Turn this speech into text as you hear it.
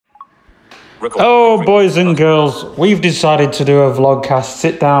Oh, boys and girls, we've decided to do a vlogcast.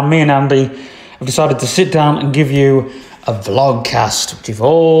 Sit down, me and Andy have decided to sit down and give you a vlogcast, which you've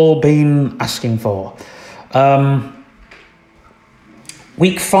all been asking for.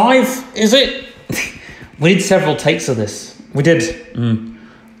 Week 5, is it? We did several takes of this. We did.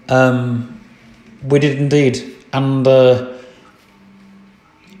 We did indeed. And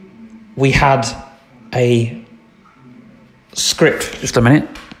we had a script. Just a minute.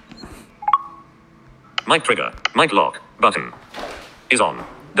 Mic trigger. Mic lock. Button is on.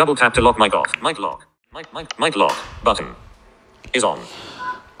 Double tap to lock mic off. Mic lock. Mic lock. Button is on.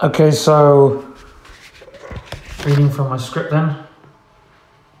 Okay, so reading from my script then.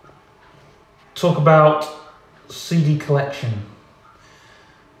 Talk about CD collection.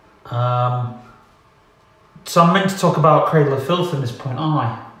 So I'm meant to talk about Cradle of Filth at this point,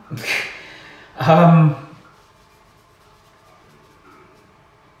 aren't I?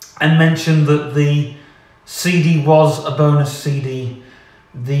 And mentioned that the CD was a bonus CD.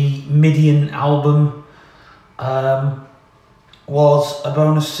 The Midian album was a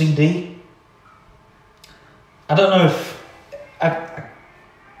bonus CD. I don't know if I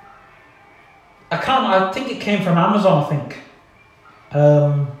can't. I think it came from Amazon. I think.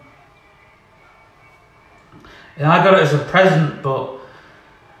 And I got it as a present, but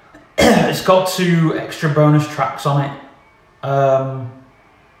it's got 2 extra bonus tracks on it.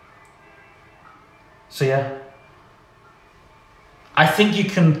 So yeah, I think you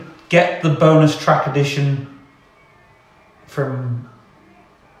can get the bonus track edition from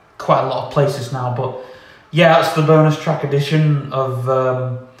quite a lot of places now, but yeah, that's the bonus track edition of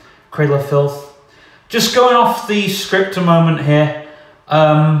Cradle of Filth. Just going off the script a moment here,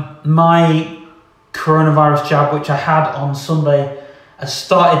 my coronavirus jab, which I had on Sunday, has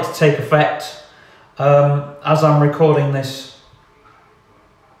started to take effect as I'm recording this.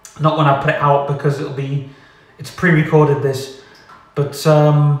 Not when I put it out, because it's pre-recorded this, but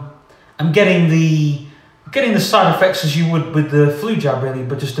I'm getting the side effects as you would with the flu jab, really,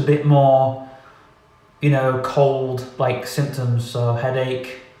 but just a bit more, cold-like symptoms. So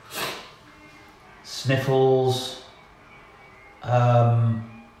headache, sniffles,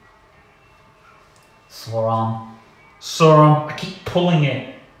 sore arm. I keep pulling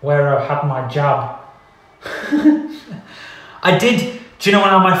it where I had my jab. I did. Do you know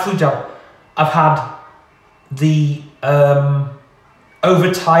when I had my flu jab? I've had the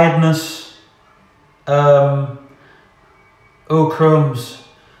overtiredness, crumbs,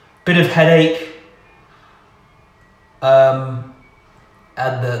 bit of headache, and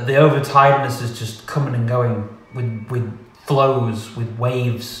the overtiredness is just coming and going with flows, with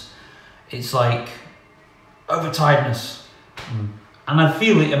waves. It's like overtiredness, and I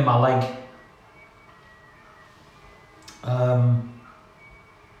feel it in my leg.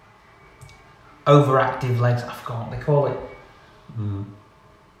 Overactive legs, I forgot what they call it.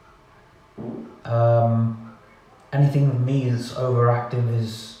 Anything with me is overactive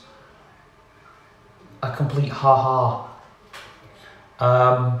is a complete ha-ha.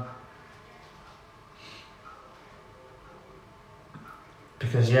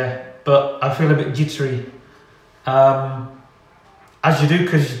 Because but I feel a bit jittery, as you do,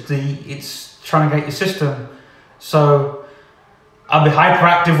 because it's trying to get your system. So I'll be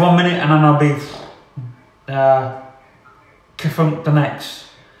hyperactive one minute and then I'll be kafunk the next,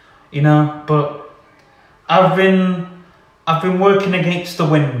 But I've been working against the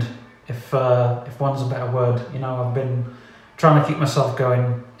wind, if one's a better word. I've been trying to keep myself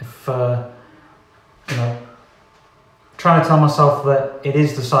going. Trying to tell myself that it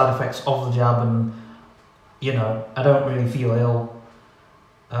is the side effects of the jab, and I don't really feel ill.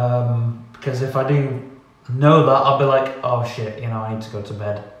 Because if I do know that, I'll be like, oh shit, I need to go to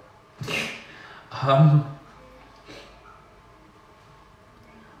bed.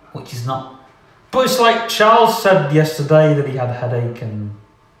 Which is not, but it's like Charles said yesterday that he had a headache and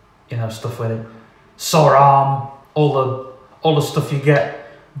stuff with it, sore arm, all the stuff you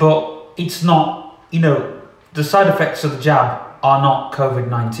get, but it's not, the side effects of the jab are not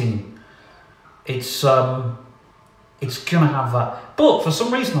COVID-19. It's gonna have that, but for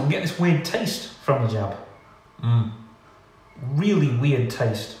some reason I'm getting this weird taste from the jab. Really weird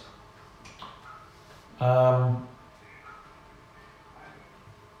taste.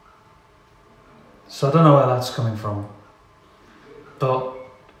 So I don't know where that's coming from, but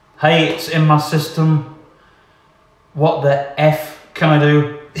hey, it's in my system. What the F can I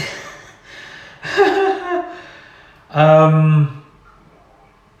do?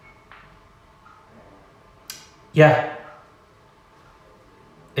 Yeah,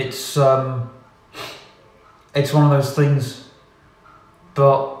 it's one of those things,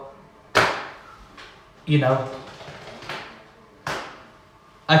 but you know,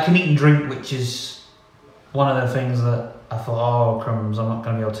 I can eat and drink, which is one of the things that I thought, oh crumbs, I'm not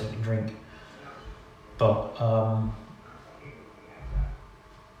going to be able to eat and drink. But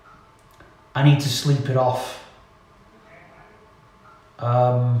I need to sleep it off.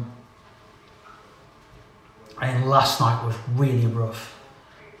 And last night was really rough.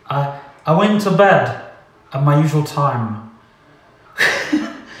 I went to bed at my usual time.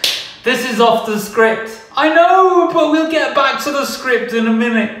 This is off the script. I know, but we'll get back to the script in a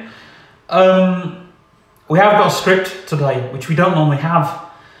minute. We have got a script today, which we don't normally have.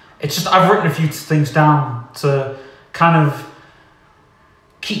 It's just I've written a few things down to kind of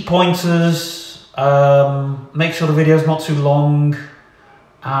keep pointers, make sure the video's not too long.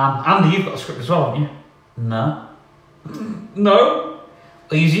 Andy, you've got a script as well, haven't you? No. No?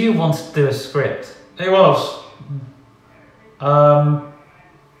 Well, you wanted to do a script. It was.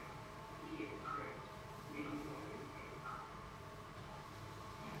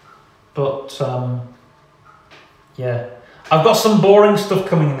 Yeah. I've got some boring stuff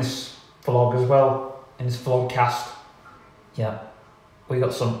coming in this vlog as well, in this vlogcast. Yeah. We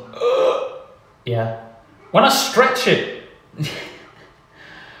got some... yeah. When I stretch it...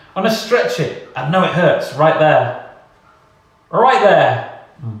 when I stretch it, I know it hurts right there. Right there.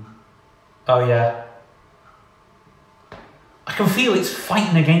 Oh, yeah. I can feel it's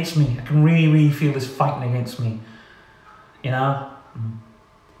fighting against me. I can really, really feel it's fighting against me. You know?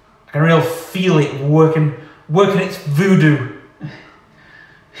 I can really feel it working its voodoo.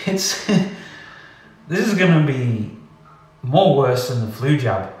 It's... this is going to be more worse than the flu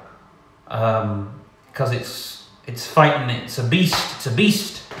jab. Because it's fighting, it's a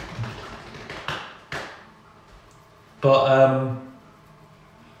beast. But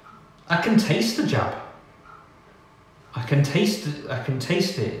I can taste the jab. I can taste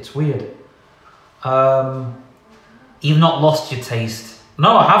it, it's weird. You've not lost your taste.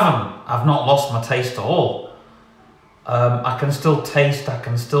 No, I haven't. I've not lost my taste at all. I can still taste, I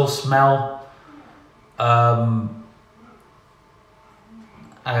can still smell. You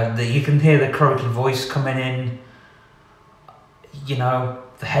can hear the croaky voice coming in. You know,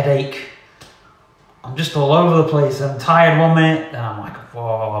 the headache. I'm just all over the place. I'm tired one minute, then I'm like,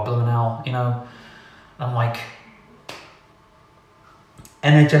 whoa, blooming hell, you know. I'm like,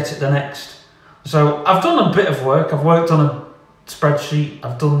 energetic the next. So I've done a bit of work. I've worked on a spreadsheet.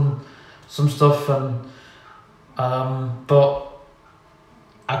 I've done some stuff, and but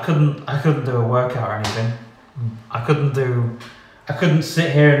I couldn't do a workout or anything. I couldn't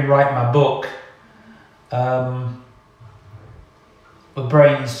sit here and write my book. My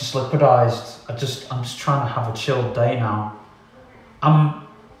brain's just liquidized. I'm just trying to have a chilled day now. I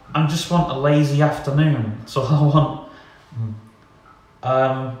just want a lazy afternoon. That's all I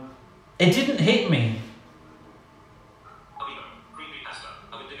want. It didn't hit me.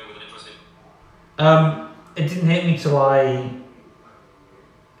 It didn't hit me till I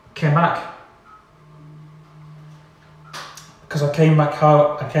came back. Because I came back,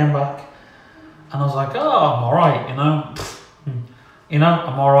 and I was like, oh, I'm alright, you know. You know,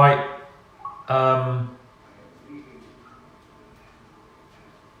 I'm alright.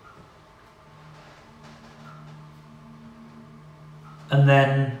 And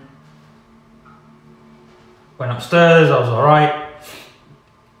then went upstairs, I was alright.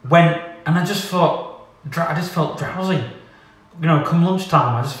 And I just felt drowsy. You know, come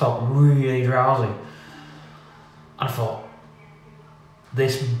lunchtime, I just felt really drowsy. And I thought,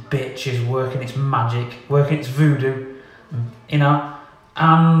 this bitch is working its magic, working its voodoo, you know.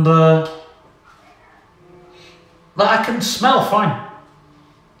 And like I can smell fine,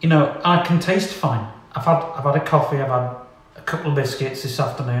 you know. I can taste fine. I've had a coffee. I've had a couple of biscuits this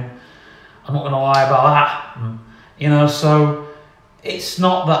afternoon. I'm not going to lie about that, you know. So it's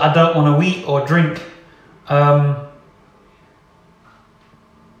not that I don't want to eat or drink.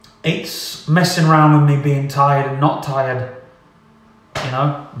 It's messing around with me being tired and not tired, you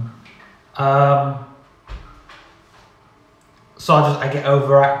know. So I get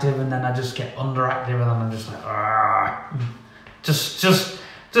overactive, and then I just get underactive, and then I'm just like, just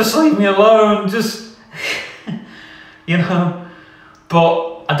leave me alone, just, you know.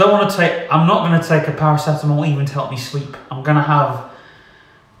 But I'm not going to take a paracetamol even to help me sleep. I'm going to have,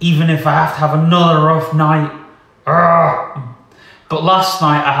 even if I have to have another rough night. But last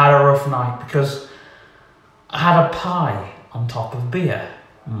night I had a rough night because I had a pie on top of beer.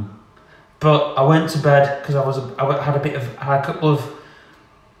 But I went to bed because I had a couple of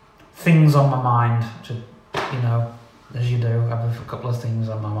things on my mind, which, you know, as you do, I have a couple of things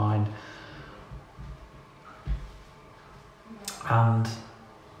on my mind. And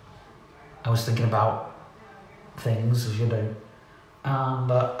I was thinking about things, as you do.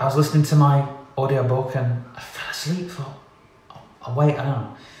 And I was listening to my audiobook and I fell asleep. Thought, I'll wait, I don't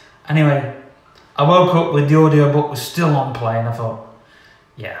know. Anyway, I woke up with the audiobook was still on play and I thought,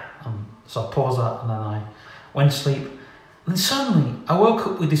 yeah. So I paused that and then I went to sleep. And then suddenly I woke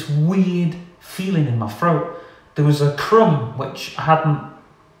up with this weird feeling in my throat. There was a crumb which I hadn't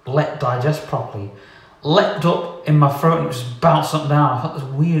let digest properly, leapt up in my throat and it just bounced up and down. I felt this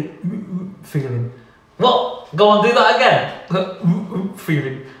weird feeling. What? Go on, do that again.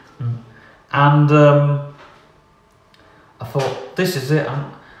 Feeling. And I thought, this is it.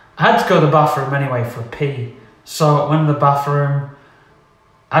 I had to go to the bathroom anyway for a pee. So I went to the bathroom.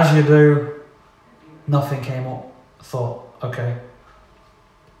 As you do, nothing came up. I thought, okay.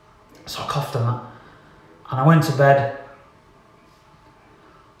 So I coughed on that. And I went to bed.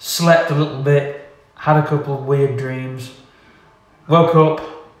 Slept a little bit. Had a couple of weird dreams. Woke up.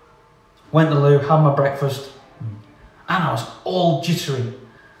 Went to the loo, had my breakfast. And I was all jittery.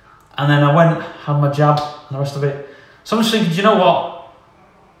 And then I went, had my jab and the rest of it. So I'm just thinking, do you know what?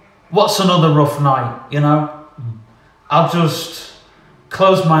 What's another rough night, you know? I'll just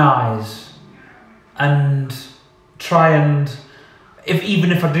close my eyes and try and,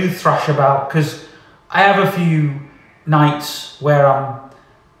 even if I do thrash about, because I have a few nights where I'm,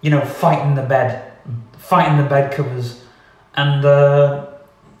 you know, fighting the bed covers, and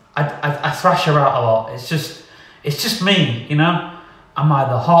I thrash her out a lot. It's just me, you know? I'm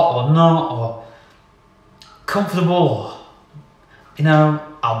either hot or not, or comfortable, or, you know,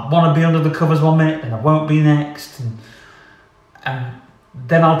 I want to be under the covers one minute and I won't be next, and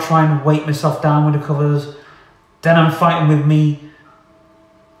then I'll try and weight myself down with the covers. Then I'm fighting with me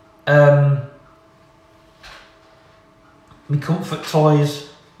comfort toys.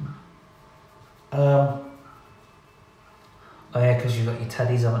 Oh yeah, because you've got your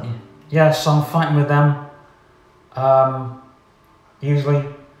teddies, haven't you? Yeah, so I'm fighting with them. Usually,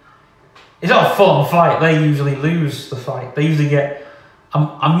 it's not a full-on fight. They usually lose the fight. They usually get.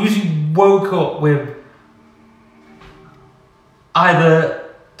 I'm usually woke up with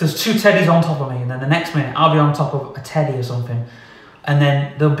either there's two teddies on top of me, and then the next minute I'll be on top of a teddy or something, and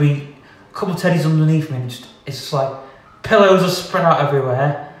then there'll be a couple of teddies underneath me, and it's just like pillows are spread out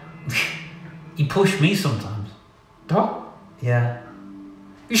everywhere. You push me sometimes. Don't? Yeah.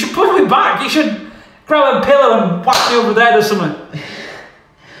 You should push me back. You should grab a pillow and whack me over there or something.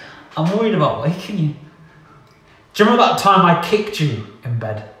 I'm worried about waking you. Do you remember that time I kicked you in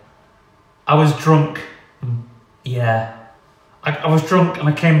bed? I was drunk. Yeah. I was drunk and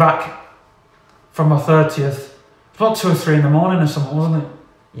I came back from my 30th. About 2 or 3 in the morning or something, wasn't it?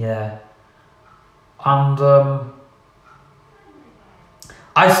 Yeah. And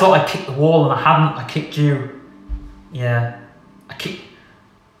I thought I kicked the wall and I hadn't. I kicked you. Yeah.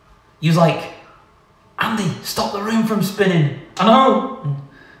 You was like, Andy, stop the room from spinning. I know.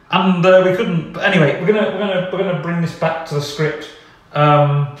 And we couldn't. But anyway, we're gonna bring this back to the script.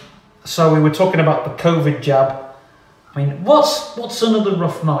 So we were talking about the COVID jab. I mean, what's another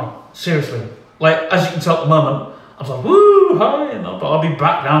rough night? Seriously, like as you can tell at the moment, I was like, woo, hi, and I'll be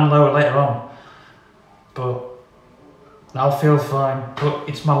back down lower later on. But I'll feel fine. But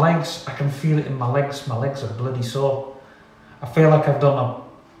it's my legs. I can feel it in my legs. My legs are bloody sore. I feel like I've done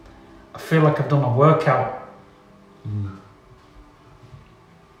a workout.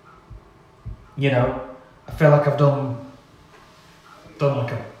 You know, I feel like I've done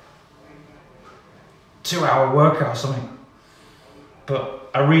like a 2-hour workout or something. But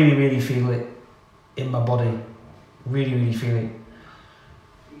I really, really feel it in my body. Really, really feel it.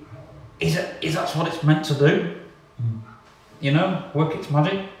 Is that what it's meant to do? You know, work its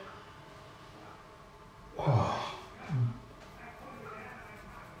magic. Oh.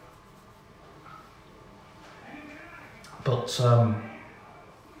 But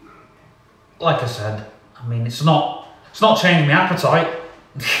like I said, I mean, it's not changing my appetite.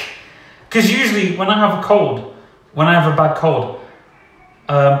 Because usually when I have a bad cold,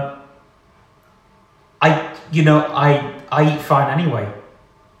 I eat fine anyway.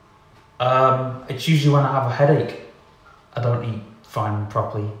 It's usually when I have a headache, I don't eat fine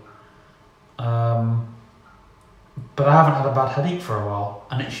properly. But I haven't had a bad headache for a while,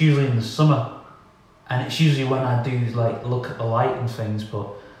 and it's usually in the summer, and it's usually when I do like look at the light and things. But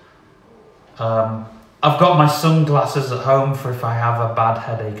I've got my sunglasses at home for if I have a bad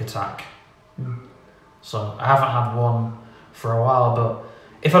headache attack. So I haven't had one for a while, but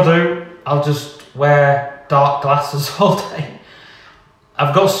if I do, I'll just wear dark glasses all day.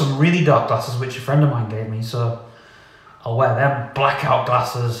 I've got some really dark glasses which a friend of mine gave me, so I'll wear them. Blackout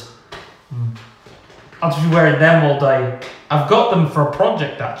glasses. I'll just be wearing them all day. I've got them for a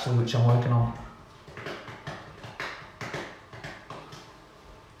project actually which I'm working on.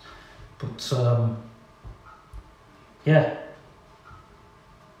 But yeah.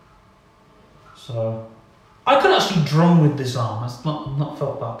 So I could actually drum with this arm. It's not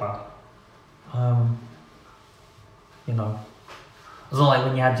felt that bad. You know, it's not like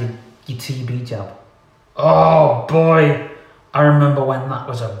when you had your TB jab. Oh boy, I remember when that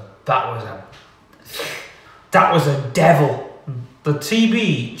was a devil. The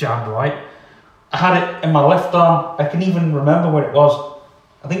TB jab, right? I had it in my left arm. I can even remember where it was.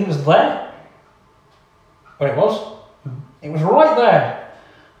 I think it was there. Where it was? It was right there.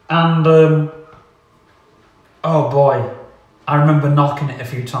 And oh boy, I remember knocking it a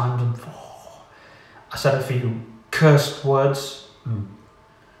few times and I said a few cursed words.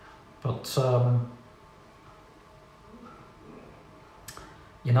 But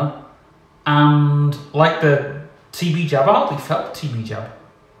you know, and like the TB jab, I hardly felt the TB jab.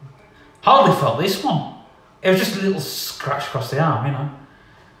 Hardly felt this one. It was just a little scratch across the arm, you know.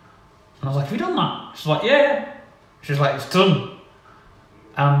 And I was like, have you done that? She's like, yeah. She's like, it's done.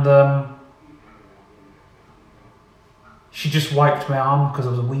 And she just wiped my arm because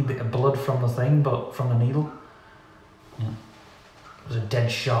there was a wee bit of blood from the thing, but from the needle. Yeah. It was a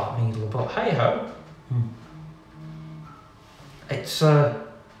dead sharp needle, but hey ho. It's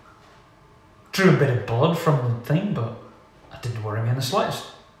drew a bit of blood from the thing, but it didn't worry me in the slightest.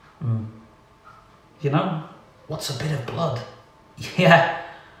 You know, what's a bit of blood? Yeah,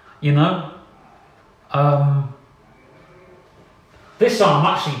 you know. This arm,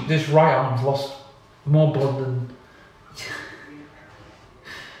 actually, this right arm's lost more blood than...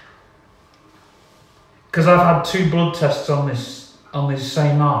 Because I've had 2 blood tests on this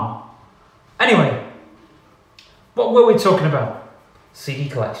same arm. Anyway, what were we talking about? CD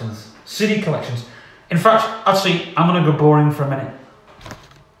collections. CD collections. In fact, actually, I'm going to go boring for a minute.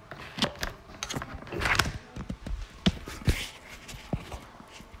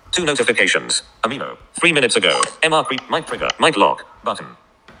 Two notifications. Amino. 3 minutes ago. MR creep. Mic trigger. Mic lock. Button.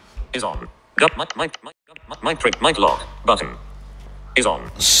 Is on. Mic lock. Button. Is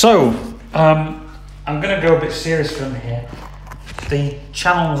on. So, I'm going to go a bit serious from here. The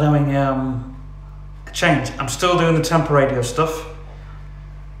channel's having a change. I'm still doing the temper radio stuff.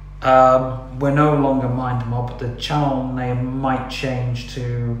 We're no longer Mind Mob. The channel name might change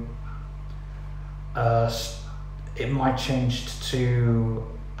to... it might change to...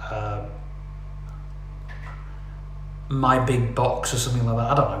 My Big Box or something like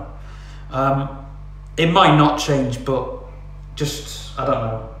that. I don't know. It might not change, but just, I don't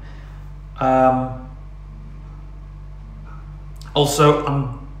know. Also,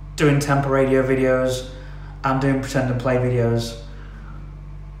 I'm doing temper radio videos. I'm doing pretend and play videos.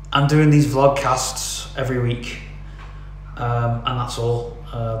 I'm doing these vlogcasts every week, and that's all.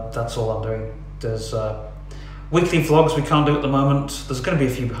 That's all I'm doing. There's weekly vlogs we can't do at the moment. There's going to be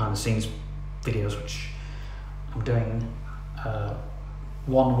a few behind the scenes videos which I'm doing.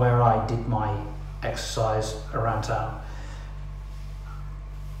 One where I did my exercise around town.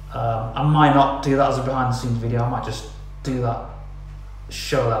 I might not do that as a behind the scenes video. I might just do that,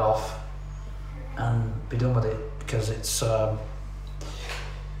 show that off, and be done with it, because it's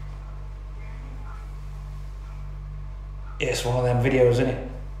one of them videos, isn't it,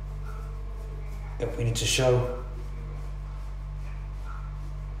 that we need to show.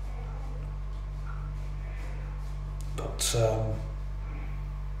 But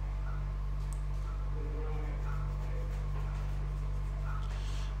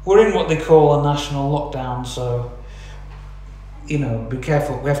we're in what they call a national lockdown, so you know, be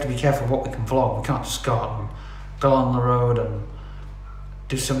careful. We have to be careful what we can vlog. We can't just go out and go on the road and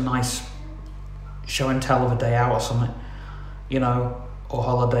do some nice show and tell of a day out or something, you know, or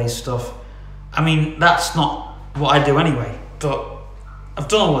holiday stuff. I mean, that's not what I do anyway, but I've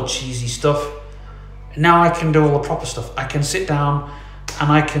done all the cheesy stuff. Now I can do all the proper stuff. I can sit down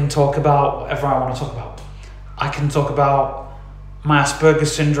and I can talk about whatever I want to talk about. I can talk about my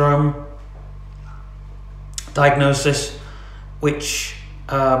Asperger's syndrome diagnosis, which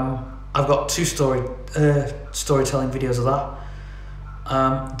I've got 2 storytelling videos of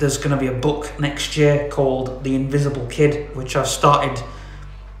that. There's going to be a book next year called The Invisible Kid, which I've started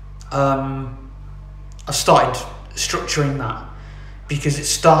structuring that, because it's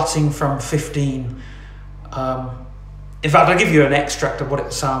starting from 15. In fact, I'll give you an extract of what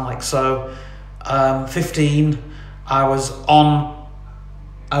it sounds like. So 15, I was on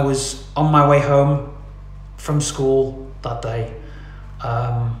my way home from school that day.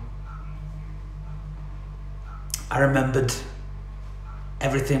 I remembered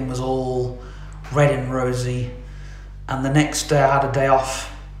everything was all red and rosy, and the next day I had a day off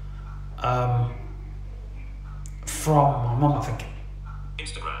from my mum, I think.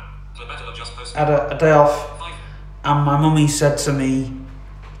 Instagram. had a day off, and my mummy said to me,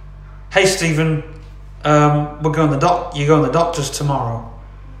 "Hey Stephen, we're going you're going to the doctor's tomorrow."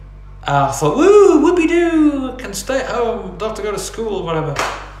 I thought, woo, whoopie doo, I can stay at home, don't have to go to school, whatever.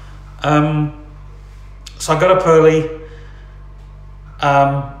 So I got up early,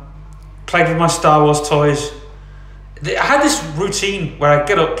 played with my Star Wars toys. I had this routine where I'd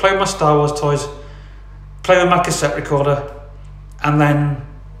get up, play with my Star Wars toys, play with my cassette recorder, and then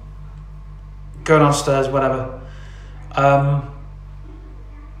go downstairs, whatever.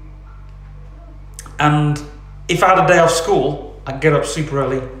 And if I had a day off school, I'd get up super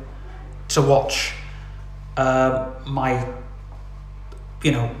early to watch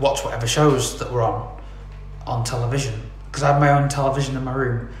watch whatever shows that were on television, because I had my own television in my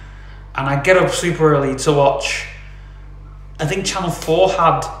room, and I'd get up super early to watch. I think Channel 4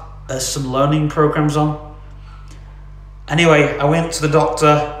 had some learning programs on. Anyway, I went to the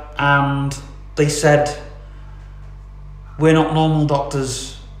doctor and they said, "We're not normal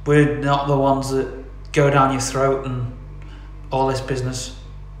doctors, we're not the ones that go down your throat and all this business.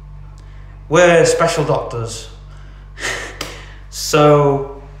 We're special doctors."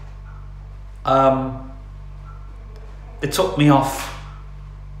 So they took me off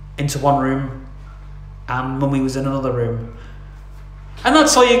into one room and Mummy was in another room. And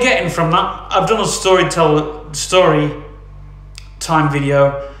that's all you're getting from that. I've done a story time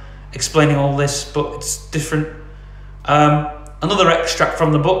video explaining all this, but it's different. Another extract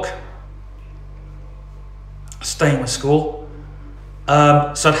from the book, Staying with School.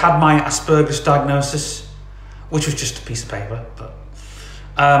 So I'd had my Asperger's diagnosis, which was just a piece of paper, but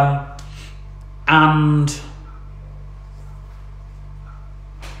and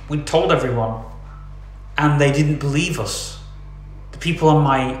we told everyone, and they didn't believe us. The people on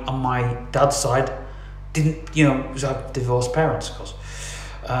my dad's side didn't, because I had divorced parents, of course.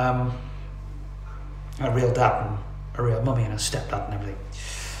 A real dad and a real mummy and a stepdad and everything.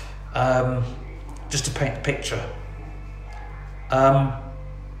 Just to paint the picture.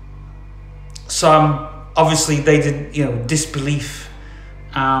 So obviously they did, disbelief,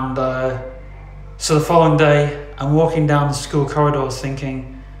 and so the following day I'm walking down the school corridor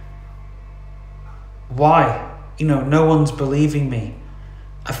thinking, why? No one's believing me.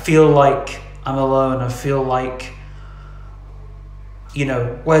 I feel like I'm alone. I feel like,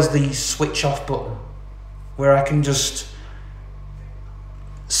 where's the switch off button where I can just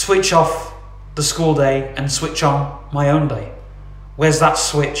switch off the school day and switch on my own day? Where's that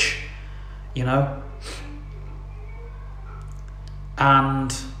switch?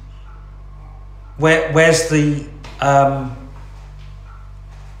 And where's the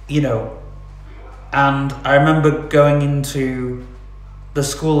and I remember going into the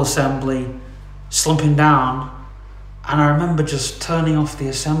school assembly, slumping down, and I remember just turning off the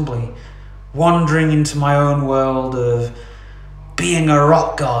assembly, wandering into my own world of being a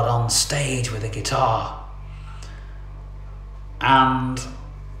rock god on stage with a guitar, and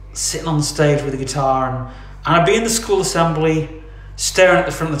sitting on stage with a guitar, and I'd be in the school assembly staring at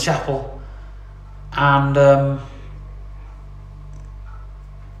the front of the chapel, and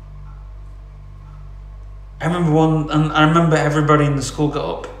I remember everybody in the school got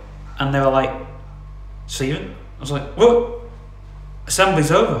up and they were like, "Stephen?" I was like, "What?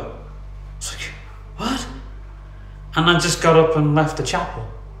 Assembly's over." I was like, "What?" And I just got up and left the chapel.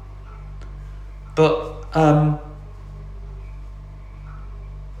 But I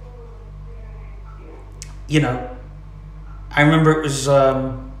remember it was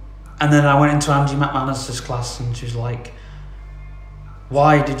and then I went into Angie McManus's class and she was like,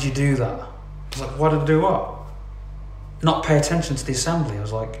 "Why did you do that?" I was like, "Why did I do what?" "Not pay attention to the assembly." I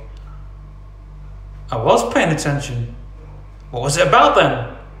was like, "I was paying attention. What was it about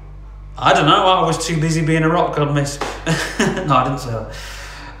then?" "I don't know, I was too busy being a rock god, miss." No, I didn't say that.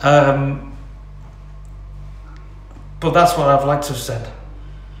 But that's what I've liked to have said.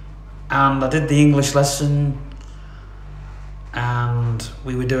 And I did the English lesson, and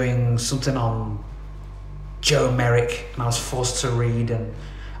we were doing something on Joe Merrick, and I was forced to read, and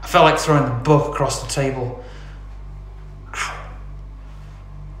I felt like throwing the book across the table.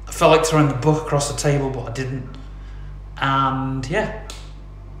 I felt like throwing the book across the table, but I didn't. And yeah.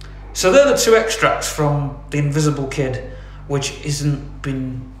 So they're the two extracts from The Invisible Kid, which isn't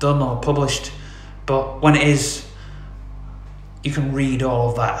been done or published, but when it is, you can read all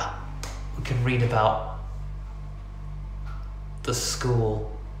of that. You can read about the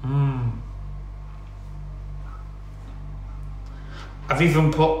school. I've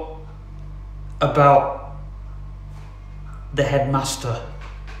even put about the headmaster,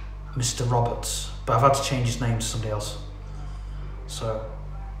 Mr. Roberts, but I've had to change his name to somebody else. So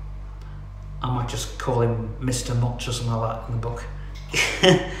I might just call him Mr. Much or something like that in the book.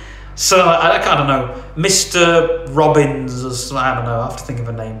 So I don't know, Mr. Robbins or something, I don't know, I have to think of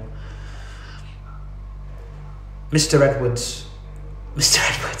a name. Mr. Edwards. Mr.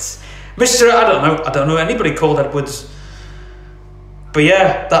 Edwards. I don't know anybody called Edwards. But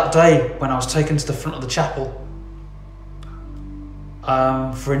yeah, that day when I was taken to the front of the chapel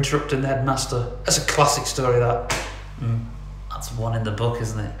for interrupting the headmaster. That's a classic story, that. That's one in the book,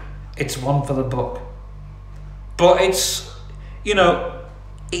 isn't it? It's one for the book. But it's, you know,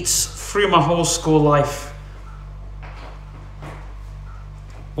 it's through my whole school life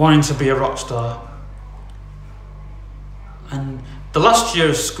wanting to be a rock star. And the last year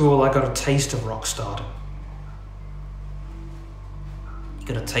of school, I got a taste of rock stardom. You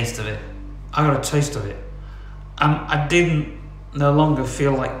got a taste of it. I got a taste of it. And I didn't no longer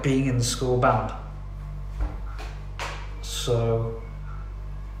feel like being in the school band. So,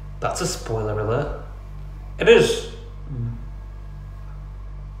 that's a spoiler alert. It is.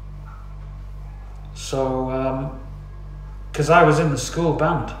 So, because I was in the school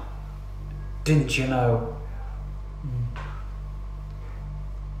band, didn't you know?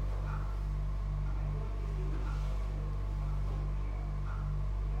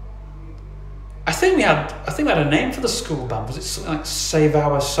 I think we had a name for the school band. Was it something like Save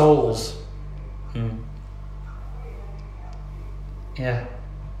Our Souls? Yeah,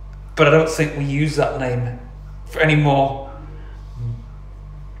 but I don't think we use that name for anymore.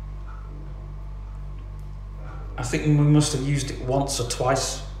 I think we must have used it once or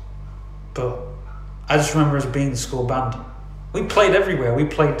twice, but I just remember us being the school band. We played everywhere. We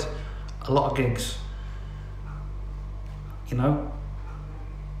played a lot of gigs. You know.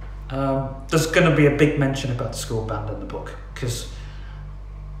 There's going to be a big mention about the school band in the book, because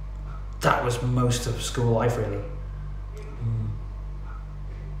that was most of school life, really.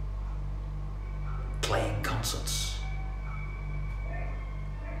 Playing concerts.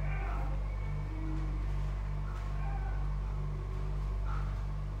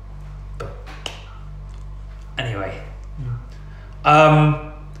 But anyway,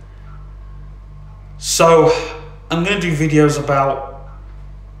 so I'm going to do videos about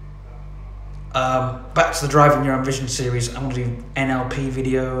back to the Driving Your Own Vision series. I'm going to do NLP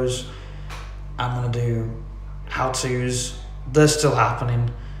videos. I'm going to do how-tos. They're still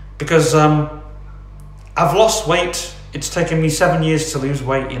happening because I've lost weight. It's taken me 7 years to lose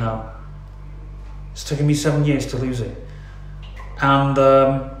weight, you know. It's taken me 7 years to lose it. And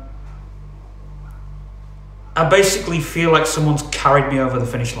I basically feel like someone's carried me over the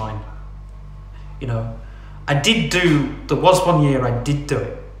finish line. You know, there was 1 year I did do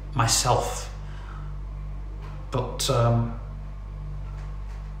it myself. But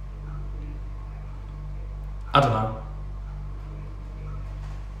I don't know.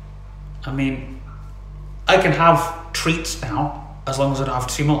 I mean, I can have treats now as long as I don't have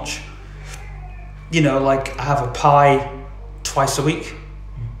too much. You know, like I have a pie twice a week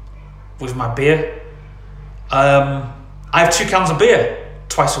with my beer. I have 2 cans of beer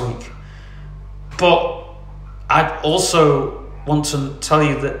twice a week. But I also want to tell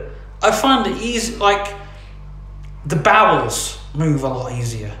you that I find it easy, like the bowels move a lot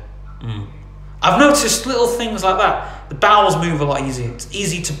easier. I've noticed little things like that. The bowels move a lot easier. It's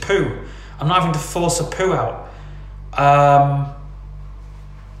easy to poo. I'm not having to force a poo out.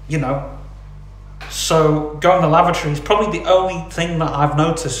 You know, so going to the lavatory is probably the only thing that I've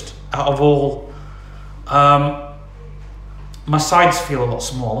noticed out of all. My sides feel a lot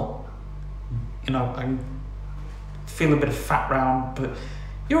smaller. You know, I feel a bit of fat round, but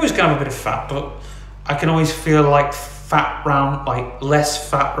you're always going to have a bit of fat, but I can always feel like fat round, like less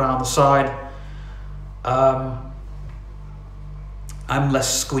fat round the side. I'm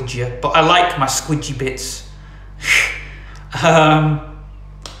less squidgier, but I like my squidgy bits.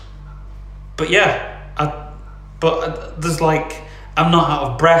 But yeah, there's like, I'm not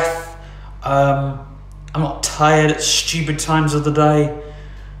out of breath. I'm not tired at stupid times of the day.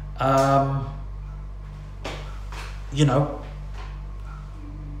 You know,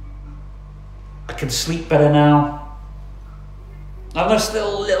 I can sleep better now. I've noticed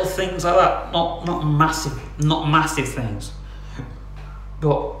little things like that, not massive things,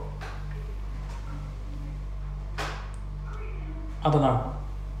 but I don't know.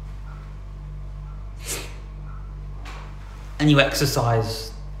 And you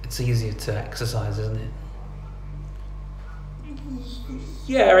exercise, it's easier to exercise, isn't it?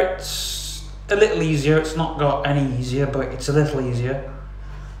 Yeah, it's a little easier. It's not got any easier, but it's a little easier.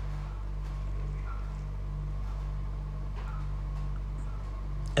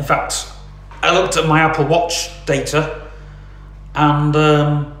 In fact, I looked at my Apple Watch data, and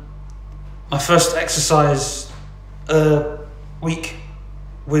My first exercise week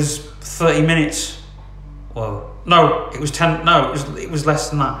was 30 minutes. Whoa. No, it was 10. No, it was less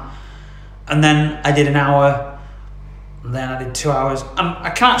than that. And then I did an hour. And then I did 2 hours. And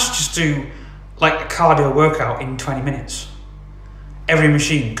I can't just do like a cardio workout in 20 minutes. Every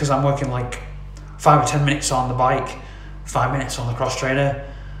machine, because I'm working like 5 or 10 minutes on the bike, 5 minutes on the cross trainer,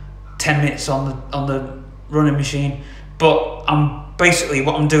 10 minutes on the running machine. But I'm basically,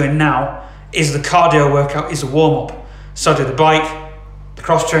 what I'm doing now is the cardio workout is a warm up. So I do the bike, the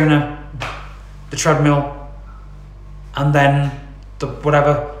cross trainer, the treadmill, and then the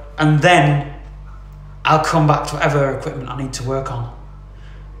whatever, and then I'll come back to whatever equipment I need to work on.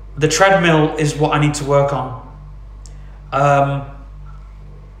 The treadmill is what I need to work on.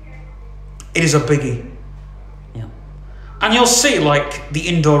 It is a biggie. Yeah. And you'll see, like, the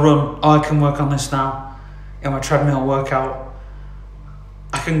indoor run, oh, I can work on this now. In my treadmill workout,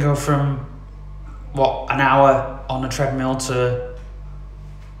 I can go from, an hour on the treadmill to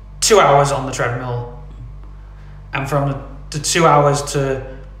 2 hours on the treadmill. And from the 2 hours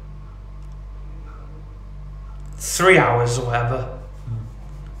to 3 hours or whatever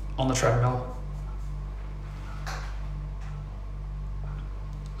on the treadmill.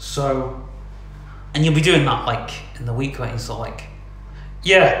 So, and you'll be doing that like in the week, right? So like,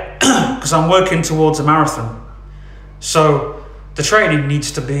 yeah, because I'm working towards a marathon. So the training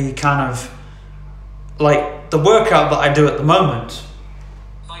needs to be kind of like the workout that I do at the moment.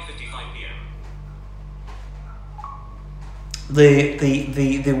 5:55 p.m.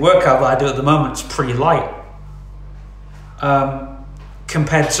 The workout that I do at the moment is pretty light.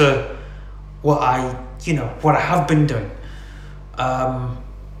 Compared to what I have been doing.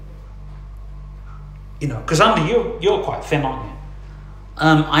 Because Andy, you're quite thin, aren't you?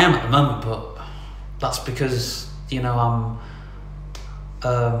 I am at the moment, but that's because I'm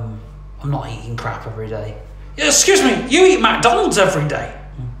not eating crap every day. Yeah, excuse me, you eat McDonald's every day.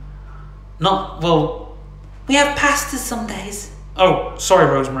 We have pasta some days. Oh, sorry,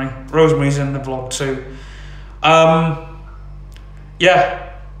 Rosemary. Rosemary's in the vlog too. Yeah.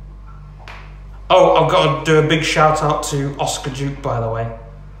 Oh, I've got to do a big shout out to Oscar Duke, by the way.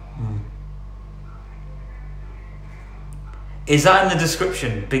 Is that in the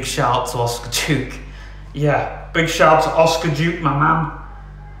description? Big shout out to Oscar Duke. Yeah, big shout out to Oscar Duke, my man.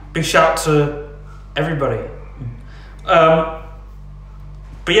 Big shout out to everybody. But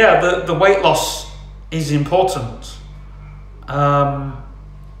yeah, the weight loss is important.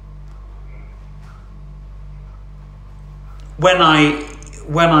 When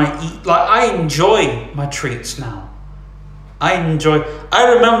I eat, like, I enjoy my treats now. I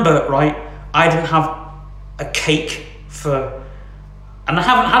remember, right, I didn't have a cake and I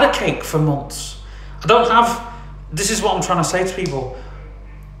haven't had a cake for months. This is what I'm trying to say to people.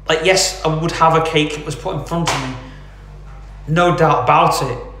 Like, yes, I would have a cake that was put in front of me. No doubt about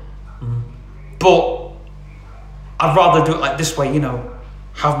it. But I'd rather do it like this way,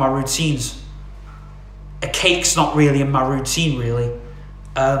 have my routines. A cake's not really in my routine, really.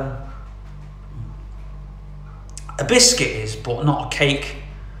 A biscuit is, but not a cake.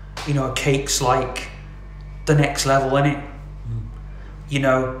 A cake's like the next level, innit?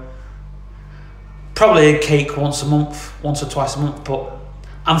 Probably a cake once or twice a month, but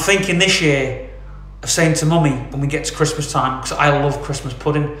I'm thinking this year of saying to Mummy when we get to Christmas time, because I love Christmas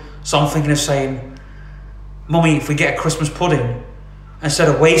pudding, so I'm thinking of saying, Mummy, if we get a Christmas pudding, instead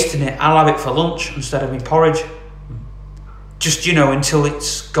of wasting it, I'll have it for lunch instead of me porridge. Just, until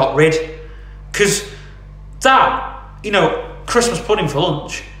it's got rid. Because that, Christmas pudding for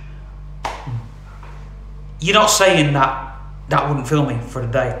lunch, you're not saying that wouldn't fill me for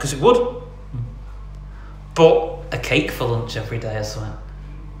the day, because it would. But A cake for lunch every day or something.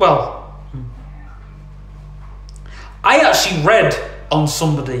 well, I actually read on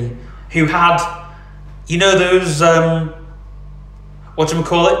somebody who had, those,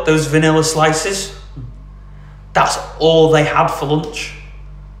 those vanilla slices. That's all they had for lunch.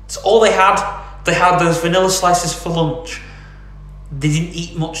 That's all they had. They had those vanilla slices for lunch. They didn't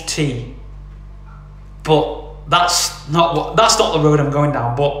eat much tea. But that's not the road I'm going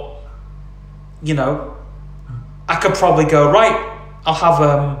down. But, I could probably go, right, I'll have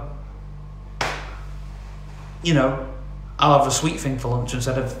I'll have a sweet thing for lunch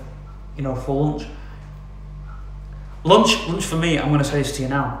instead of, full lunch. Lunch for me, I'm going to say this to you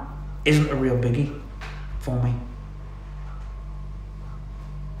now, isn't a real biggie for me.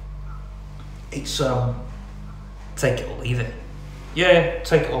 It's Take it or leave it. yeah,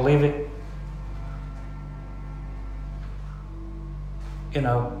 take it or leave it.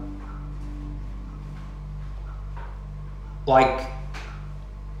 Like,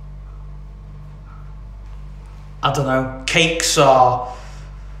 I don't know, cakes are,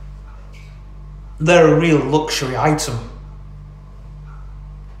 they're a real luxury item.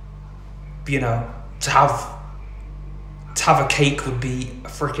 You know, to have a cake would be a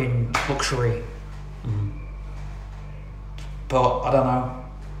freaking luxury. But I don't know.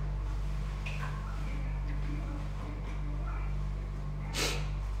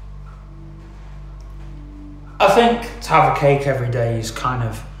 I think to have a cake every day is kind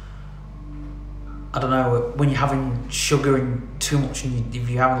of, I don't know, when you're having sugar and too much, and if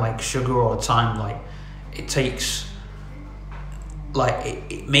you're having like sugar all the time, like it takes, like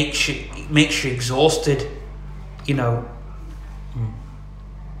it makes you exhausted, you know.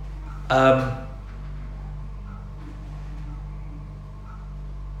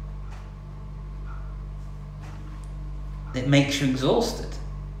 It makes you exhausted.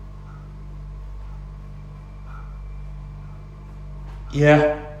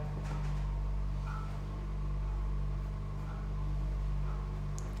 Yeah.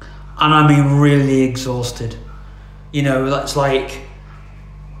 And I mean really exhausted. You know, that's like,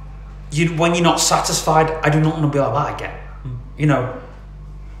 when you're not satisfied, I do not want to be like that again. You know,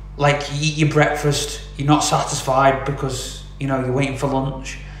 like you eat your breakfast, you're not satisfied because, you know, you're waiting for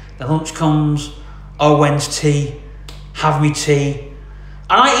lunch. The lunch comes, oh, when's tea? Have me tea.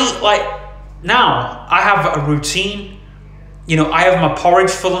 And I eat, like, now I have a routine. You know, I have my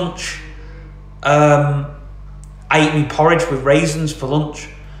porridge for lunch. I eat my porridge with raisins for lunch.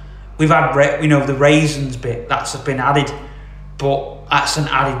 We've had, the raisins bit, that's been added. But that's an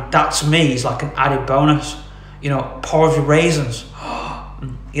added, that to me is like an added bonus. You know, porridge with raisins.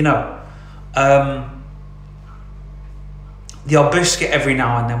 You know. The odd biscuit every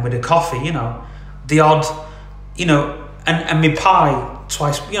now and then with a coffee, you know. The odd, you know, and my pie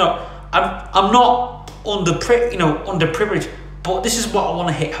twice, you know. I'm not underprivileged, but this is what I want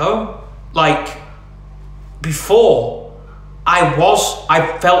to hit home. Like, before, I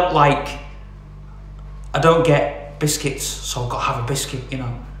felt like I don't get biscuits, so I've got to have a biscuit, you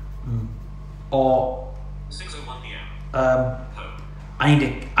know. Or 6:01 p.m. I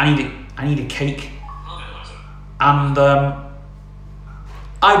need a cake. And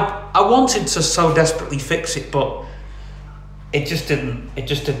I wanted to so desperately fix it, but it just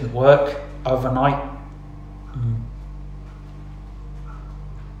didn't work overnight.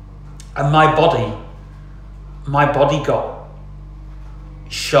 And my body got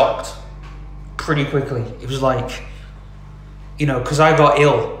shocked pretty quickly. It was like, you know, because I got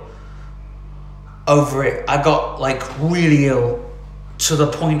ill over it. I got like really ill to the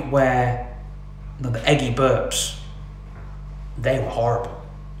point where, you know, the eggy burps, they were horrible.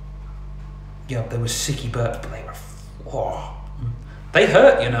 You know, they were sicky burps, but they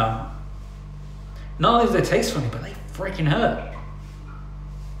hurt, you know. Not only do they taste funny, but they freaking hurt.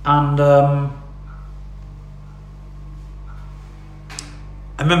 And I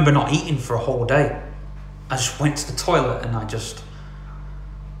remember not eating for a whole day. I just went to the toilet and it just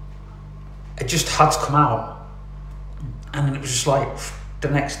had to come out. And it was just like,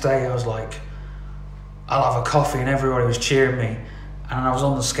 the next day I was like, I'll have a coffee, and everybody was cheering me. And I was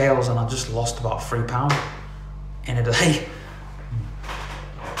on the scales and I just lost about £3 in a day.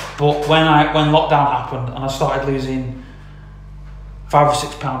 But when lockdown happened and I started losing £5 or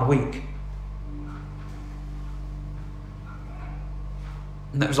 £6 a week,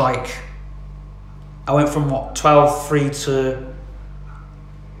 and it was like, I went from 12.3 to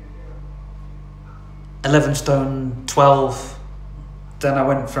 11 stone 12. Then I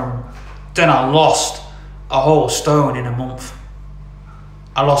lost a whole stone in a month.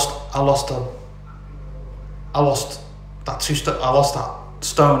 I lost that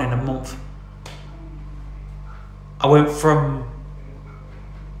stone in a month. I went from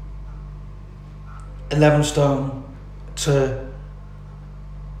 11 stone to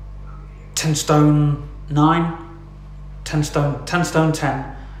 10 stone 9, 10 stone 10,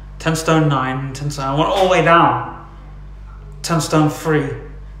 10 stone 9, 10 stone. I went all the way down, 10 stone 3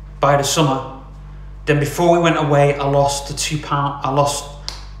 by the summer. Then before we went away, I lost the £2.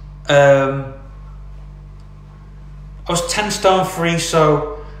 I was 10 stone 3,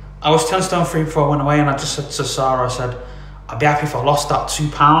 so I was 10 stone 3 before I went away, and I just said to Sarah, I said, I'd be happy if I lost that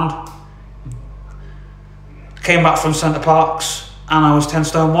 £2. Came back from Centre Parks and I was 10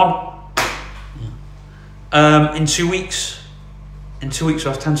 stone 1. In 2 weeks I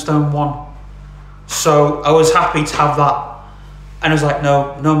was 10 stone 1. So I was happy to have that. And I was like,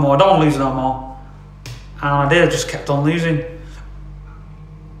 no more, I don't want to lose no more. And I did, I just kept on losing.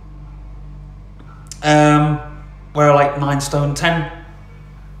 We're like 9 stone 10.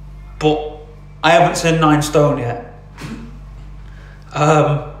 But I haven't said 9 stone yet.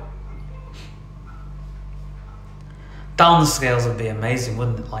 Down the scales would be amazing,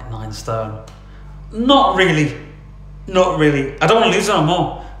 wouldn't it? Like 9 stone. Not really. Not really. I don't want to lose it no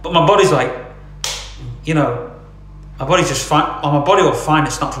more. But my body's like, you know, my body's just fine. Or my body will find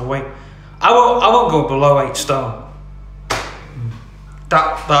its natural way. I won't go below 8 stone.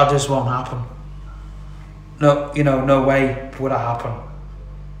 That just won't happen. No, you know, no way would that happen.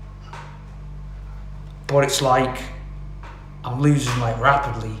 But it's like I'm losing like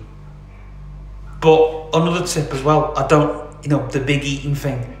rapidly. But another tip as well, I don't, you know, the big eating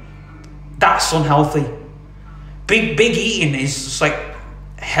thing, that's unhealthy. Big eating is just like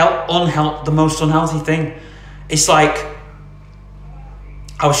the most unhealthy thing. It's like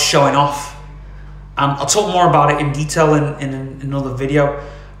I was showing off, and I'll talk more about it in detail in another video.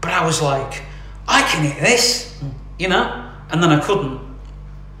 But I was like, I can eat this, you know, and then I couldn't.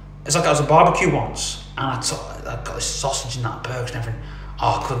 It's like I was at a barbecue once, and I got this sausage and that burgers and everything.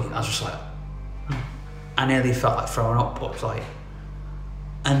 Oh, I couldn't. I was just like, I nearly felt like throwing up. But it's like,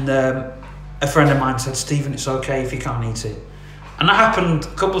 and a friend of mine said, Stephen, it's okay if you can't eat it. And that happened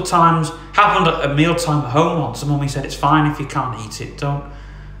a couple of times. Happened at a mealtime at home once. And Mummy said, it's fine if you can't eat it. Don't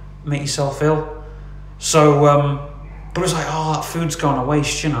make yourself ill. So, but it was like, oh, that food's going to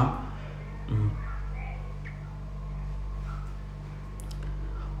waste, you know.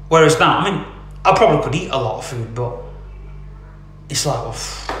 Whereas now, I mean, I probably could eat a lot of food, but it's like, well,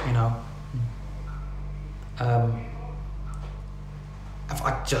 you know,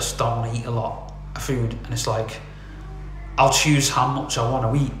 I just don't want to eat a lot of food, and it's like, I'll choose how much I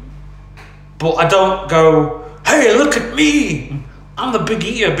want to eat. But I don't go, hey, look at me, I'm the big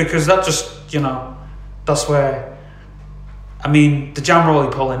eater, because that just, you know, that's where, I mean, the jam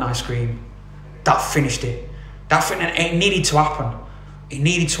roly-poly ice cream, that finished it. It needed to happen. It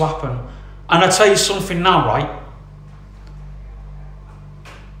needed to happen. And I tell you something now, right?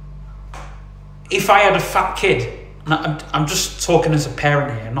 If I had a fat kid, and I'm just talking as a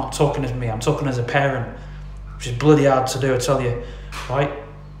parent here, I'm not talking as me, I'm talking as a parent, which is bloody hard to do, I tell you, right?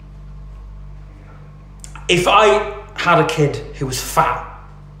 If I had a kid who was fat,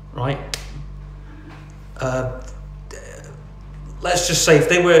 right? Let's just say if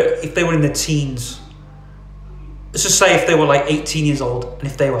they were in their teens, let's just say if they were like 18 years old and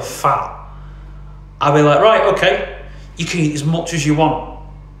if they were fat, I'd be like, right, okay, you can eat as much as you want,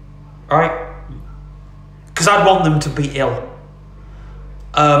 right? Because I'd want them to be ill.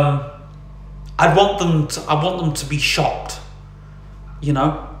 I want them to be shocked, you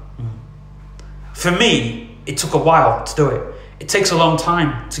know? For me, it took a while to do it. It takes a long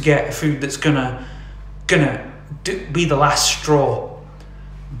time to get a food that's gonna be the last straw,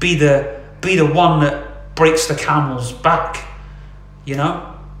 be the one that breaks the camel's back, you know?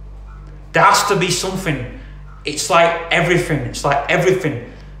 There has to be something. It's like everything.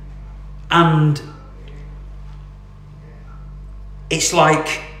 And it's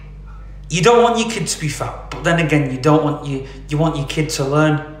like, you don't want your kid to be fat, but then again, you want your kid to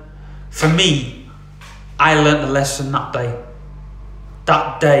learn. For me, I learned the lesson that day.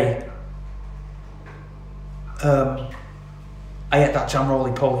 That day, I ate that jam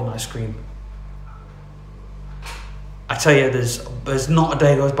roly-poly ice cream. I tell you, there's not a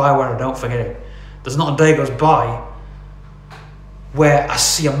day goes by where I don't forget it. There's not a day goes by where I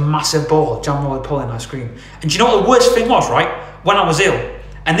see a massive bowl of jam roly-poly ice cream. And do you know what the worst thing was, right? When I was ill,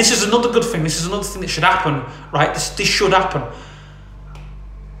 and this is another good thing, this is another thing that should happen, right? This should happen.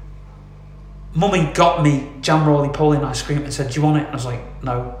 Mummy got me jam roly-poly ice cream and said, do you want it? And I was like,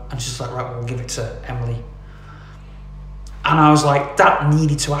 no. And she's like, right, we'll give it to Emily. And I was like, that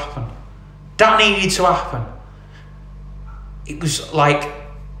needed to happen. That needed to happen. It was like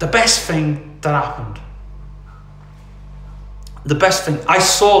the best thing that happened. The best thing. I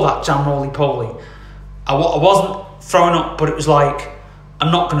saw that jam roly-poly. I wasn't throwing up, but it was like,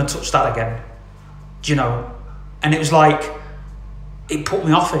 I'm not going to touch that again. Do you know? And it was like, it put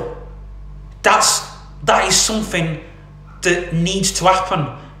me off it. That is something that needs to happen.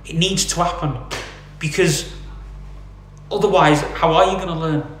 It needs to happen. Because otherwise, how are you going to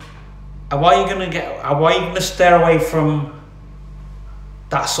learn? How are you going to stay away from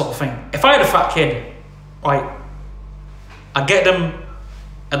that sort of thing? If I had a fat kid, right, I'd get them,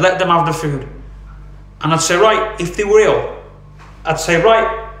 I'd let them have the food. And I'd say, right, if they were ill, I'd say,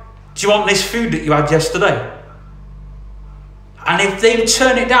 right, do you want this food that you had yesterday? And if they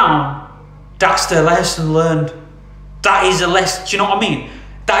turn it down, that's their lesson learned. That is a lesson, do you know what I mean?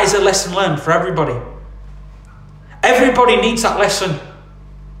 That is a lesson learned for everybody. Everybody needs that lesson.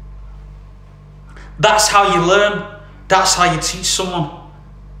 That's how you learn. That's how you teach someone.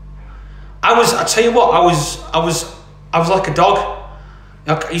 I tell you what, I was like a dog.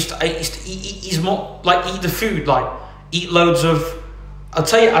 I used to eat the food, like, eat loads of. I'll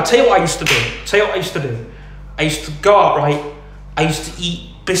tell you what I used to do. I used to go out, right? I used to eat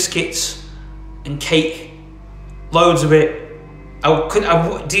biscuits and cake, loads of it. I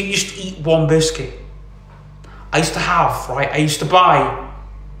didn't just eat one biscuit. I used to have, right? I used to buy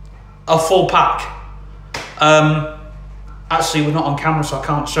a full pack. Actually, we're not on camera, so I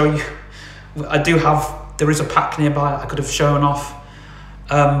can't show you. There is a pack nearby that I could have shown off.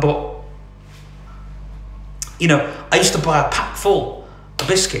 But, you know, I used to buy a pack full of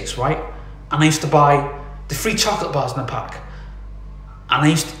biscuits, right? And I used to buy the 3 chocolate bars in a pack. And I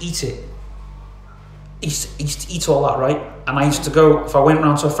used to eat it. I used to eat all that, right? And I used to go, if I went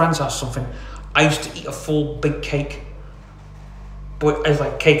round to a friend's house or something, I used to eat a full big cake. But it was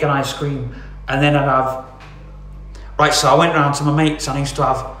like cake and ice cream. And then I'd have... Right, so I went round to my mates and I used to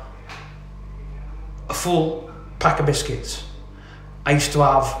have a full pack of biscuits. I used to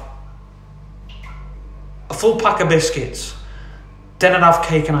have a full pack of biscuits. Then I'd have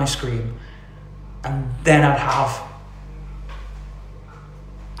cake and ice cream. And then I'd have...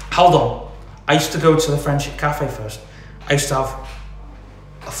 Hold on. I used to go to the Friendship Cafe first. I used to have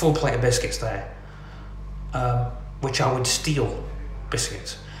a full plate of biscuits there, which I would steal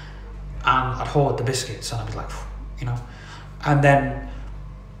biscuits. And I'd hoard the biscuits and I'd be like, you know. And then,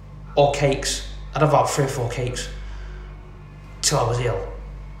 or cakes. I'd have about 3 or 4 cakes till I was ill.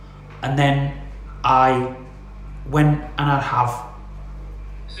 And then I went and I'd have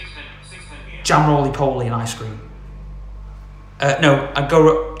jam roly-poly and ice cream. No, I'd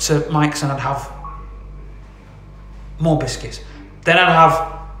go up to Mike's and I'd have more biscuits. Then I'd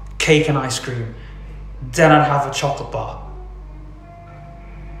have cake and ice cream. Then I'd have a chocolate bar.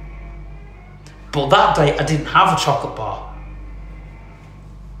 But that day I didn't have a chocolate bar.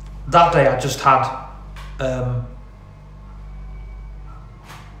 That day I just had I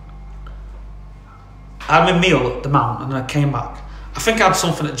had my meal at the Mount and then I came back. I think I had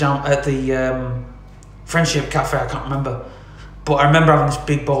something at the Friendship Cafe, I can't remember. But I remember having this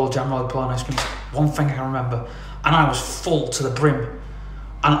big bowl of jam roly-poly and ice cream. One thing I can remember. And I was full to the brim.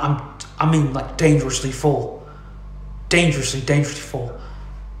 And I mean like dangerously full. Dangerously full.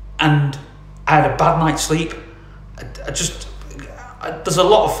 And I had a bad night's sleep. There's a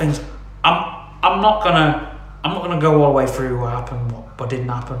lot of things. I'm not gonna go all the way through what happened, what didn't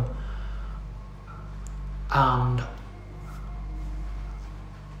happen. And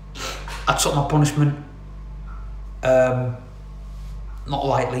I took my punishment not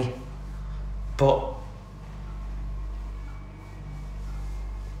lightly, but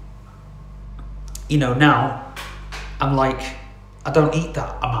you know, now I'm like, I don't eat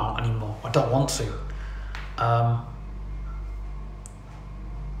that amount anymore. I don't want to.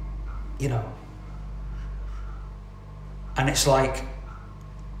 You know, and it's like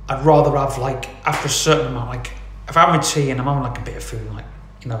I'd rather have like after a certain amount, like if I have my tea and I'm having like a bit of food, like,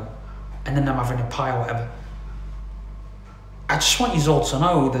 you know, and then I'm having a pie or whatever, I just want you all to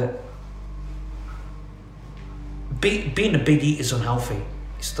know that being a big eater is unhealthy.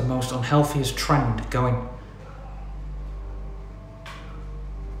 It's the most unhealthiest trend going.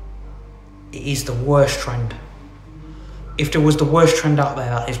 It is the worst trend. If there was the worst trend out there,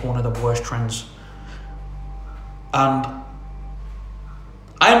 that is one of the worst trends. And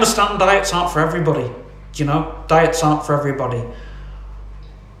I understand diets aren't for everybody. You know, diets aren't for everybody.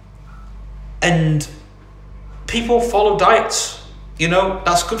 And people follow diets, you know,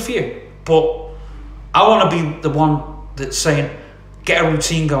 that's good for you. But I want to be the one that's saying, get a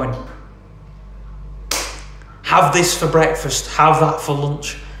routine going. Have this for breakfast, have that for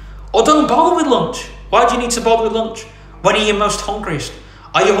lunch. Or don't bother with lunch. Why do you need to bother with lunch? When are you most hungriest?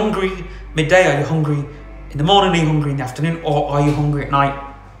 Are you hungry midday? Are you hungry in the morning? Are you hungry in the afternoon? Or are you hungry at night?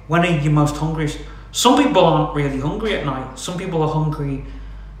 When are you most hungriest? Some people aren't really hungry at night. Some people are hungry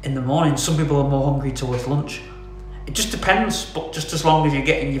in the morning. Some people are more hungry towards lunch. It just depends, but just as long as you're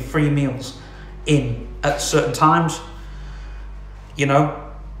getting your 3 meals in at certain times, you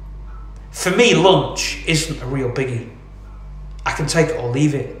know. For me, lunch isn't a real biggie. I can take it or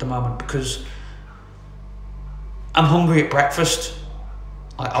leave it at the moment because I'm hungry at breakfast.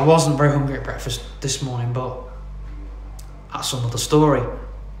 I wasn't very hungry at breakfast this morning, but that's another story.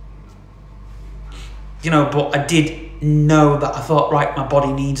 You know, but I did know that I thought, right, my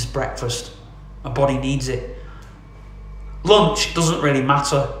body needs breakfast. My body needs it. Lunch doesn't really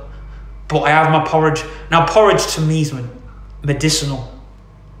matter, but I have my porridge. Now, porridge to me is medicinal.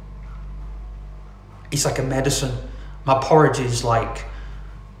 It's like a medicine. My porridge is like,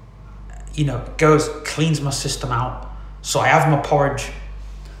 you know, cleans my system out. So I have my porridge.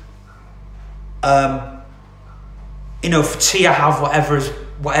 You know, for tea I have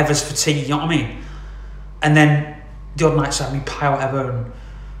whatever's for tea, you know what I mean? And then the odd night side meat pie or whatever, and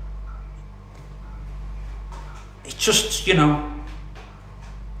it's just, you know,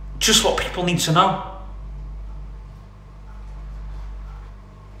 just what people need to know.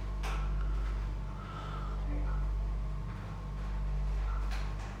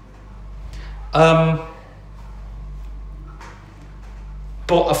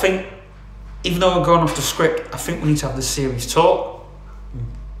 But I think, even though we're going off the script, I think we need to have this serious talk.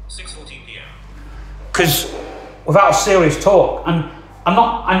 6:14 p.m. Because without a serious talk, and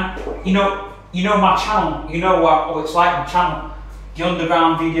you know my channel, you know what it's like, my channel, the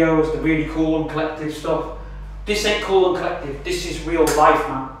underground videos, the really cool and collective stuff. This ain't cool and collective, this is real life,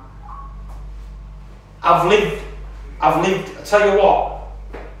 man. I've lived, I tell you what,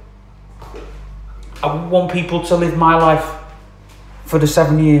 I want people to live my life for the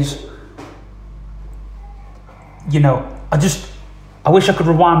 7 years. You know, I wish I could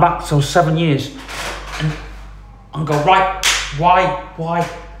rewind back to those 7 years and go, right, why?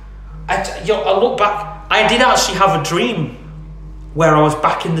 I look back, I did actually have a dream where I was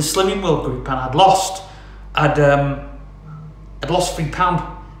back in the Slimming World group and I'd lost £3.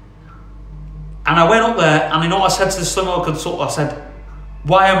 And I went up there and you know what I said to the Slimming World consultant? I said,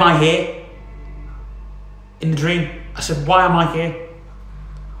 why am I here? In the dream, I said, why am I here?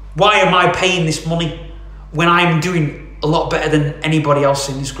 Why am I paying this money when I'm doing a lot better than anybody else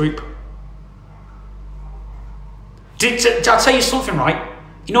in this group? Did I tell you something, right?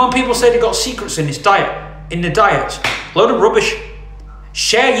 You know when people say they got secrets in this diet, in the diets, load of rubbish.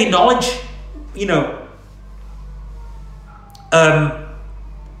 Share your knowledge, you know.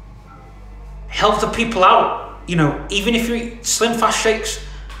 Help the people out, you know. Even if you eat Slim Fast shakes,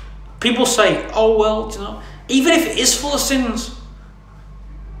 people say, oh well, you know, even if it is full of sins,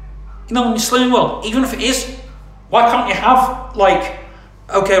 you know, in the Slimming World, even if it is, why can't you have, like,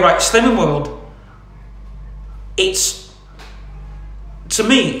 okay, right, Slimming World, it's, to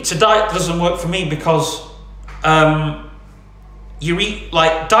me, it's a diet that doesn't work for me because you eat,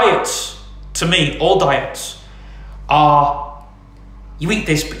 like, diets, to me, all diets are, you eat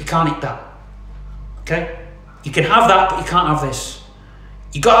this, but you can't eat that, okay? You can have that, but you can't have this.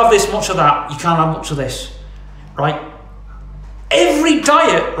 You gotta have this much of that, you can't have much of this, right? Every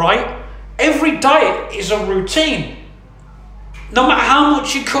diet, right? Every diet is a routine. No matter how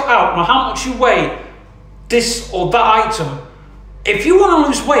much you cut out, or how much you weigh this or that item, if you want to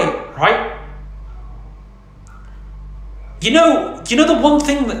lose weight, right? You know the one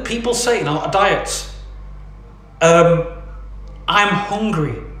thing that people say in a lot of diets? I'm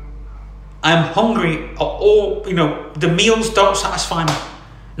hungry. I'm hungry at all, you know, the meals don't satisfy me.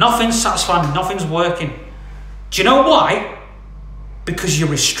 Nothing's satisfying me, nothing's working. Do you know why? Because you're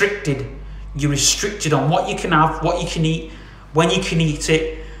restricted. You're restricted on what you can have, what you can eat, when you can eat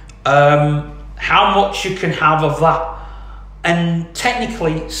it, how much you can have of that. And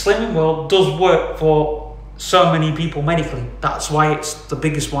technically, Slimming World does work for so many people medically. That's why it's the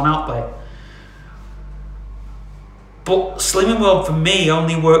biggest one out there. But Slimming World for me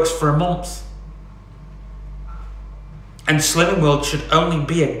only works for a month. And Slimming World should only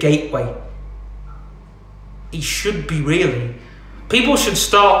be a gateway. It should be really. People should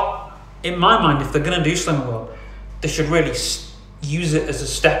start, in my mind, if they're going to do Slimming World, they should really use it as a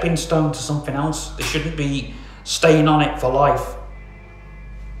stepping stone to something else. They shouldn't be staying on it for life.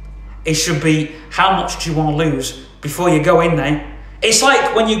 It should be, how much do you want to lose before you go in there? It's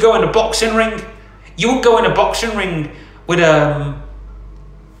like when you go in a boxing ring. You wouldn't go in a boxing ring with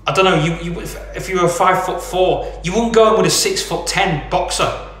I don't know, if you were 5'4", you wouldn't go in with a 6'10" boxer,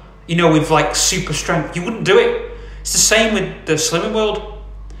 you know, with like super strength. You wouldn't do it. It's the same with the Slimming World.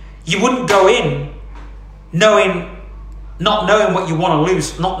 You wouldn't go in not knowing what you want to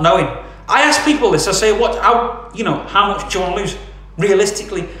lose, not knowing. I ask people this, I say, how much do you want to lose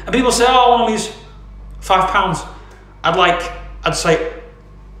realistically? And people say, oh, I want to lose £5. I'd say,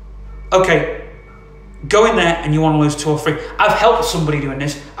 okay, go in there and you want to lose 2 or 3. I've helped somebody doing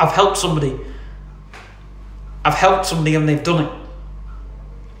this. I've helped somebody and they've done it.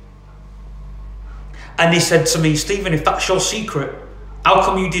 And they said to me, Stephen, if that's your secret, how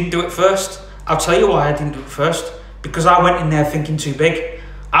come you didn't do it first? I'll tell you why I didn't do it first. Because I went in there thinking too big.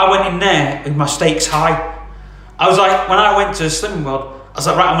 I went in there with my stakes high. I was like, when I went to Slimming World, I was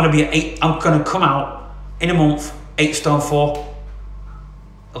like, right, I'm going to come out in a month, 8 stone 4.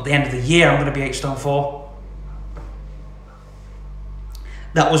 At the end of the year, I'm going to be 8 stone 4.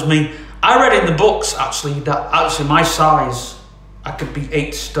 That was me. I read in the books, actually, that my size, I could be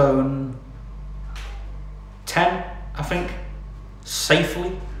 8 stone 10, I think,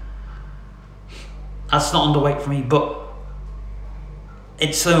 safely. That's not underweight for me, but in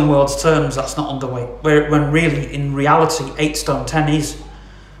Slimming World's terms, that's not underweight. When really, in reality, 8 stone 10 is.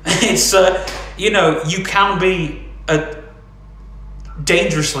 It's, you know, you can be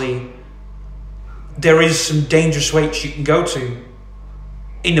dangerously, there is some dangerous weights you can go to.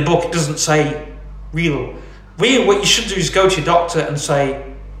 In the book, it doesn't say real. Really, what you should do is go to your doctor and say,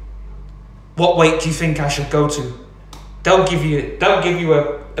 what weight do you think I should go to? They'll give you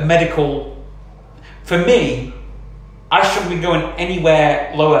a medical. For me, I shouldn't be going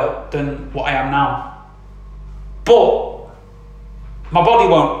anywhere lower than what I am now. But my body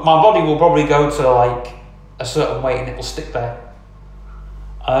won't. My body will probably go to like a certain weight and it will stick there.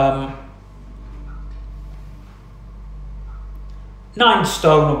 9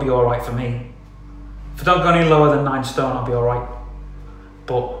 stone will be alright for me. If I don't go any lower than 9 stone, I'll be alright.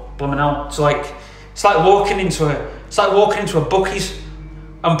 But blooming hell, it's like walking into a bookies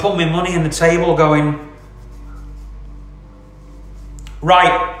and putting my money on the table, going,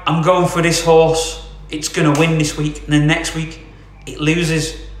 right, I'm going for this horse. It's gonna win this week, and then next week it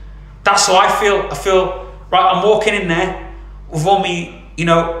loses. That's how I feel. I feel right. I'm walking in there with all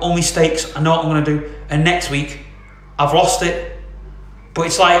my stakes. I know what I'm gonna do, and next week I've lost it. But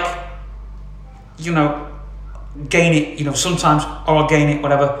it's like, gain it, sometimes, or I'll gain it,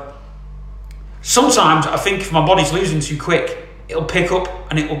 whatever. Sometimes I think if my body's losing too quick, it'll pick up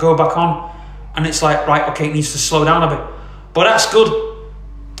and it will go back on. And it's like, right, okay, it needs to slow down a bit. But that's good.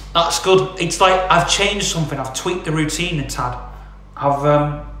 That's good. It's like I've changed something. I've tweaked the routine a tad. I've,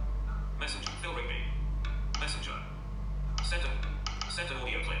 Messenger, Phil ring me. Messenger. Send an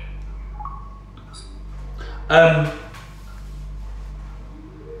audio clip.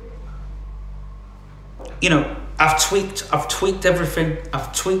 I've tweaked everything.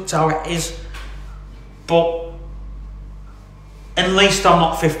 I've tweaked how it is, but at least I'm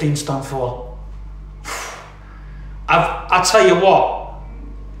not 15 stone 4. I tell you what,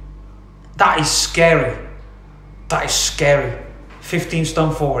 that is scary. That is scary. 15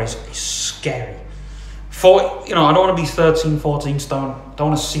 stone 4 is scary. I don't want to be 13, 14 stone. I don't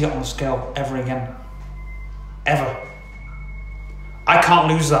want to see it on the scale ever again. Ever. I can't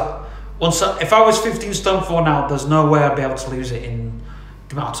lose that. If I was 15 stone 4 now, there's no way I'd be able to lose it in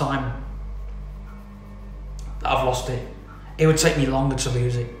the amount of time that I've lost it. It would take me longer to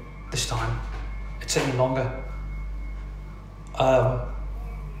lose it this time. It'd take me longer. But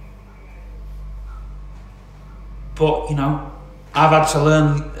I've had to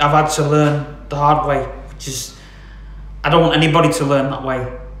learn the hard way, which is, I don't want anybody to learn that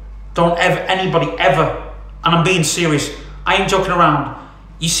way. Don't anybody ever, and I'm being serious, I ain't joking around.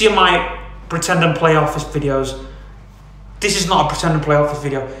 You see my pretend and play office videos. This is not a pretend and play office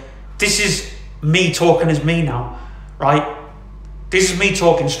video. This is me talking as me now, right? This is me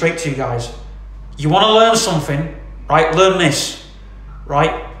talking straight to you guys. You want to learn something, right? Learn this,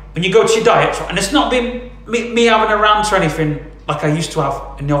 right? When you go to your diet, and it's not been me having a rant or anything like I used to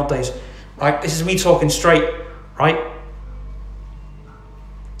have in the old days, right? This is me talking straight, right?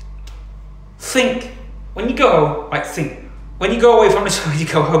 Think, when you go home, right, think. When you go away from this, when you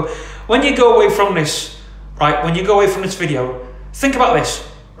go home, when you go away from this, right, when you go away from this video, think about this,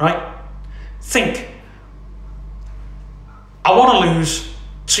 right? Think, I want to lose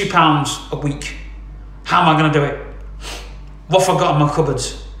 2 pounds a week. How am I going to do it? What have I got in my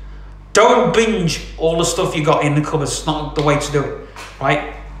cupboards? Don't binge all the stuff you got in the cupboards. It's not the way to do it,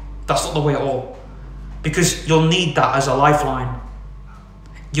 right? That's not the way at all. Because you'll need that as a lifeline.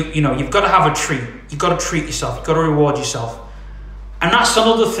 You've got to have a treat. You've got to treat yourself. You've got to reward yourself. And that's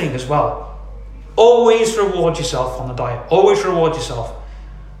another thing as well. Always reward yourself on the diet. Always reward yourself.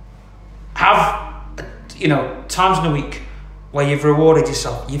 Have, times in a week where you've rewarded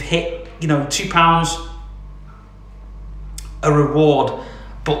yourself. You've hit, 2 pounds, a reward,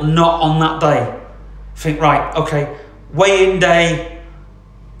 but not on that day. Think, right, okay, weigh-in day,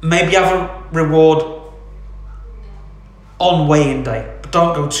 maybe have a reward on weigh-in day, but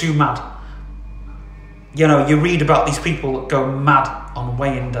don't go too mad. You read about these people that go mad on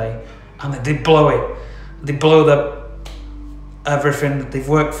weigh-in day and they blow it. They blow everything that they've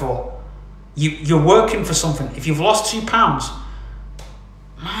worked for. You're working for something. If you've lost 2 pounds,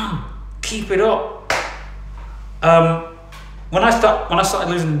 man, keep it up. When I started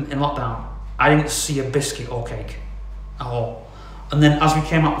losing in lockdown, I didn't see a biscuit or cake at all. And then as we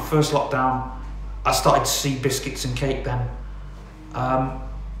came out the first lockdown, I started to see biscuits and cake then.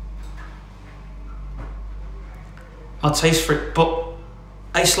 My taste for it, but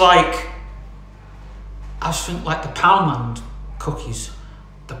it's like, I was thinking like the Poundland cookies,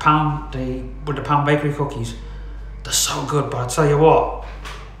 with the Pound Bakery cookies, they're so good, but I tell you what,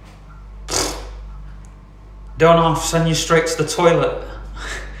 don't have to send you straight to the toilet.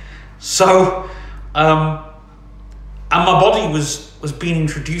 So, and my body was being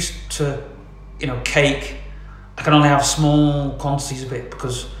introduced to, cake. I can only have small quantities of it,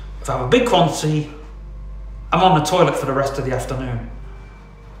 because if I have a big quantity, I'm on the toilet for the rest of the afternoon.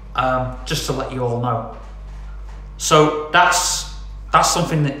 Just to let you all know. So that's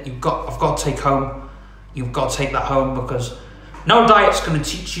something that I've got to take home. You've got to take that home, because no diet's going to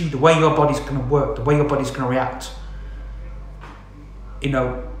teach you the way your body's going to work, the way your body's going to react.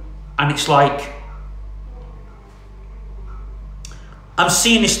 And it's like, I'm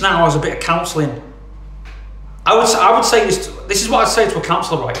seeing this now as a bit of counselling. I would say this is what I'd say to a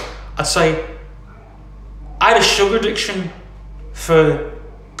counsellor, right? I'd say, I had a sugar addiction for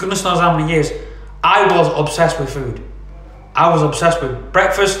goodness knows how many years. I was obsessed with food. I was obsessed with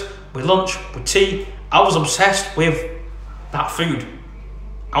breakfast, with lunch, with tea. I was obsessed with that food.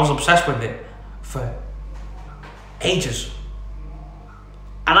 I was obsessed with it for ages.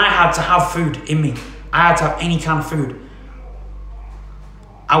 And I had to have food in me. I had to have any kind of food.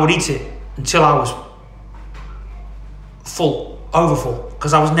 I would eat it until I was full, overfull,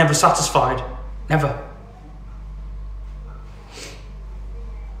 because I was never satisfied. Never.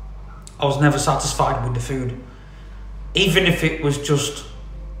 I was never satisfied with the food. Even if it was just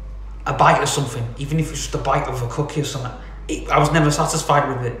a bite of something, even if it was just a bite of a cookie or something, I was never satisfied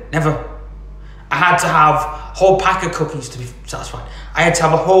with it. Never. I had to have a whole pack of cookies to be satisfied. I had to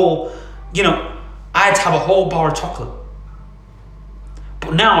have a whole, I had to have a whole bar of chocolate.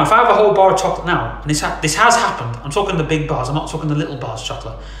 But now, if I have a whole bar of chocolate now, and this has happened, I'm talking the big bars, I'm not talking the little bars of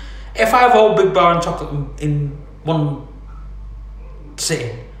chocolate. If I have a whole big bar of chocolate in one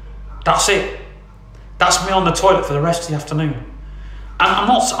sitting, that's it. That's me on the toilet for the rest of the afternoon. And I'm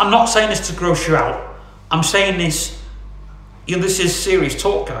not saying this to gross you out. I'm saying this, this is serious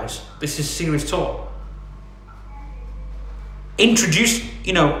talk, guys. This is serious talk. Introducing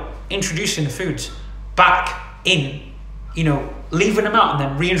the foods back in, leaving them out and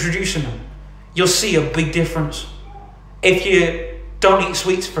then reintroducing them. You'll see a big difference. If you don't eat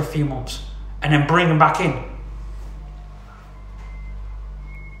sweets for a few months and then bring them back in.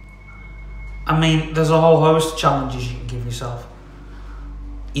 I mean, there's a whole host of challenges you can give yourself.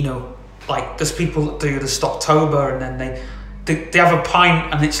 Like there's people that do the Stoptober and then they have a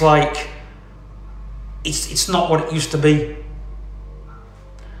pint and it's like, it's not what it used to be.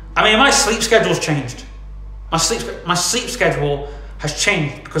 I mean, my sleep schedule's changed. My sleep schedule has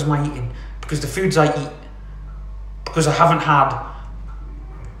changed because of my eating, because the foods I eat, because I haven't had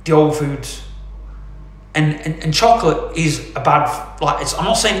the old foods. And chocolate is a bad, I'm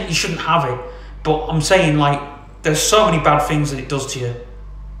not saying that you shouldn't have it, but I'm saying there's so many bad things that it does to you.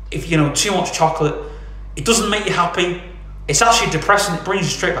 If too much chocolate, it doesn't make you happy. It's actually depressing. It brings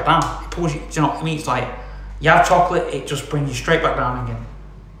you straight back down. It pulls you. Do you know what I mean? It's like you have chocolate, it just brings you straight back down again.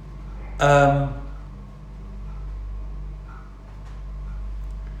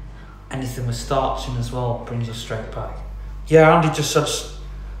 Anything with starch in as well brings you straight back. Yeah, Andy just said,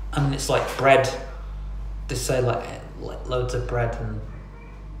 and it's like bread. They say loads of bread and.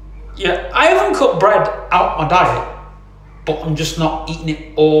 Yeah, I haven't cut bread out my diet, but I'm just not eating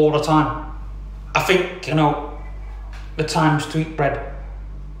it all the time. I think, the times to eat bread.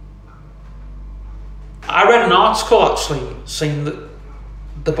 I read an article actually saying that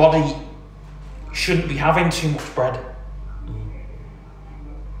the body shouldn't be having too much bread.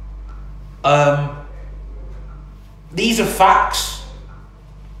 These are facts.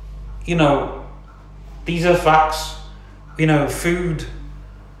 These are facts. Food.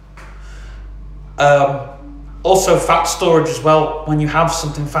 Also fat storage as well. When you have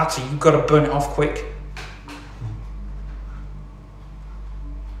something fatty, you've got to burn it off quick.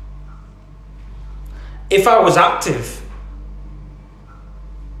 If I was active,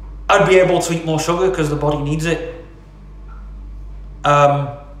 I'd be able to eat more sugar because the body needs it.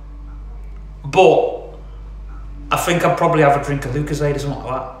 But I think I'd probably have a drink of Lucozade or something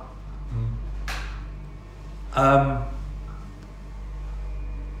like that.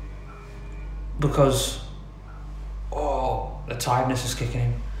 Because the tiredness is kicking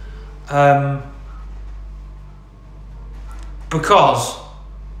in. Because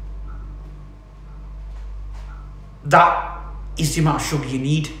that is the amount of sugar you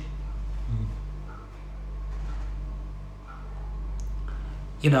need.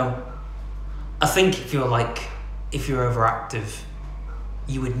 I think if you're overactive,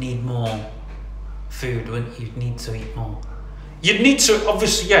 you would need more food, wouldn't you? You'd need to eat more. You'd need to,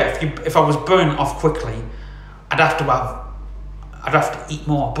 obviously, yeah, if I was burning off quickly, I'd have to eat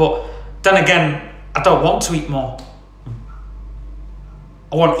more. But then again, I don't want to eat more.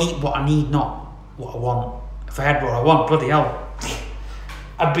 I want to eat what I need, not what I want. If I had what I want, bloody hell,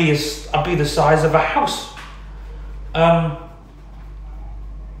 I'd be the size of a house. I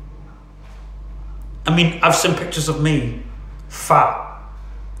mean, I've seen pictures of me fat,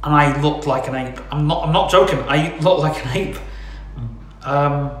 and I looked like an ape. I'm not joking. I look like an ape.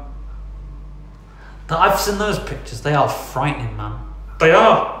 I've seen those pictures. They are frightening, man. They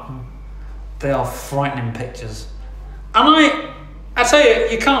are. They are frightening pictures. And I tell you,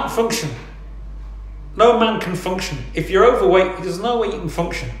 you can't function. No man can function. If you're overweight, there's no way you can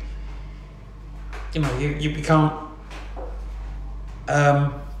function. You know, you can't.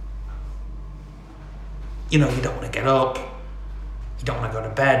 You know, you don't want to get up. You don't want to go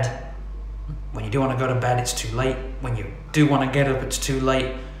to bed. When you do want to go to bed, it's too late. When you do want to get up, it's too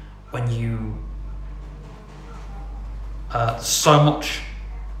late. When you... so much...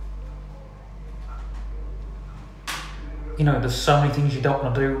 You know, there's so many things you don't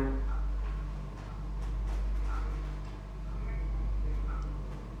want to do.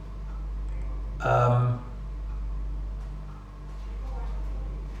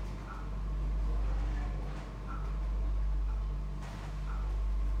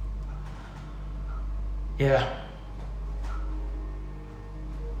 Yeah.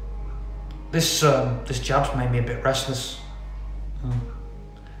 This jab's made me a bit restless.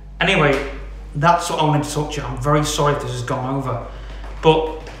 Anyway, that's what I wanted to talk to you. I'm very sorry if this has gone over,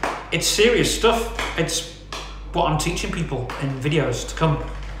 but it's serious stuff. It's what I'm teaching people in videos to come.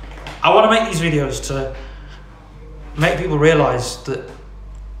 I want to make these videos to make people realise that,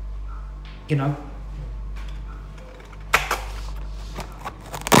 you know,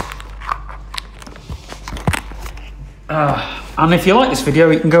 and if you like this video,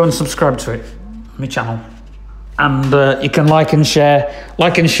 you can go and subscribe to it, my channel, and you can like and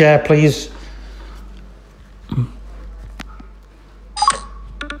share, please.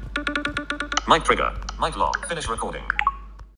 Mic trigger. Mic lock. Finish recording.